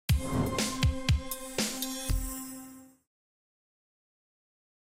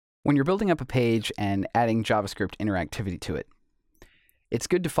When you're building up a page and adding JavaScript interactivity to it, it's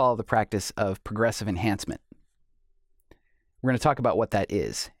good to follow the practice of progressive enhancement. We're going to talk about what that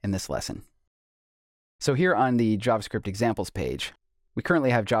is in this lesson. So here on the JavaScript examples page, we currently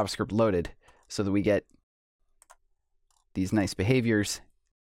have JavaScript loaded so that we get these nice behaviors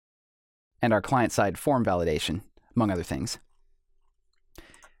and our client-side form validation, among other things.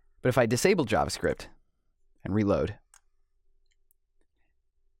 But if I disable JavaScript and reload,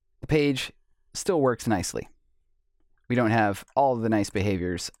 the page still works nicely. We don't have all of the nice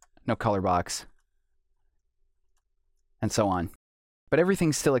behaviors, no color box, and so on. But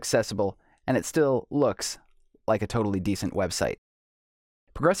everything's still accessible, and it still looks like a totally decent website.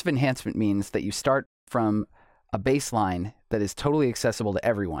 Progressive enhancement means that you start from a baseline that is totally accessible to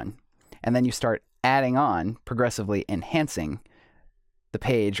everyone, and then you start adding on, progressively enhancing the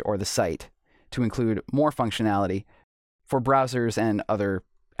page or the site to include more functionality for browsers and other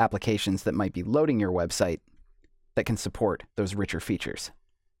applications that might be loading your website that can support those richer features.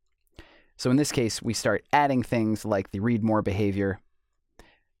 So in this case, we start adding things like the read more behavior.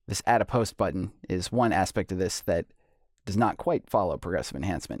 This add a post button is one aspect of this that does not quite follow progressive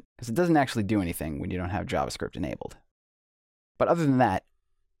enhancement, because it doesn't actually do anything when you don't have JavaScript enabled. But other than that,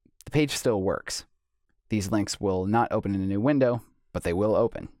 the page still works. These links will not open in a new window, but they will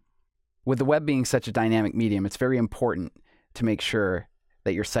open. With the web being such a dynamic medium, it's very important to make sure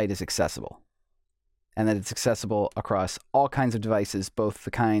that your site is accessible, and that it's accessible across all kinds of devices, both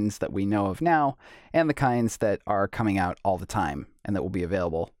the kinds that we know of now and the kinds that are coming out all the time and that will be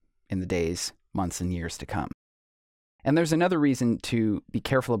available in the days, months, and years to come. And there's another reason to be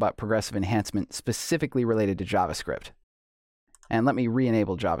careful about progressive enhancement specifically related to JavaScript. And let me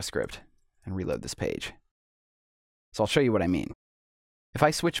re-enable JavaScript and reload this page. So I'll show you what I mean. If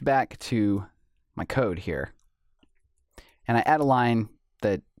I switch back to my code here, and I add a line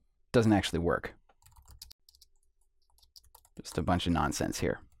that doesn't actually work, just a bunch of nonsense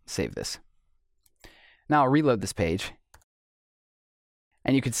here. Save this. Now I'll reload this page,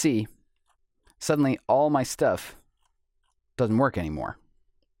 and you can see suddenly all my stuff doesn't work anymore.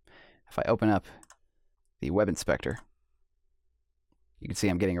 If I open up the web inspector, you can see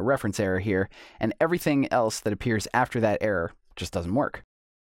I'm getting a reference error here, and everything else that appears after that error just doesn't work.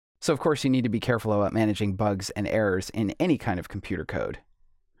 So of course you need to be careful about managing bugs and errors in any kind of computer code.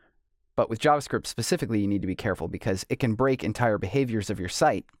 But with JavaScript specifically, you need to be careful because it can break entire behaviors of your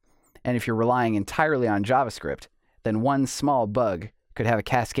site. And if you're relying entirely on JavaScript, then one small bug could have a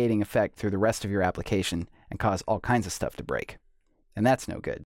cascading effect through the rest of your application and cause all kinds of stuff to break. And that's no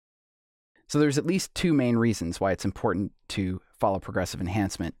good. So there's at least two main reasons why it's important to follow progressive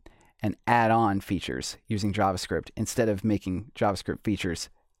enhancement and add on features using JavaScript instead of making JavaScript features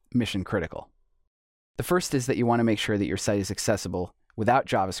mission critical. The first is that you want to make sure that your site is accessible without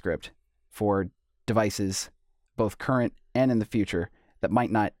JavaScript for devices, both current and in the future, that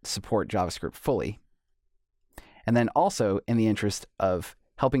might not support JavaScript fully. And then also in the interest of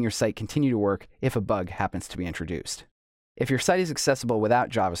helping your site continue to work if a bug happens to be introduced. If your site is accessible without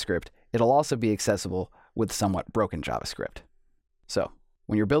JavaScript, it'll also be accessible with somewhat broken JavaScript. So,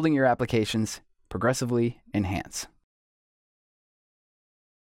 when you're building your applications, progressively enhance.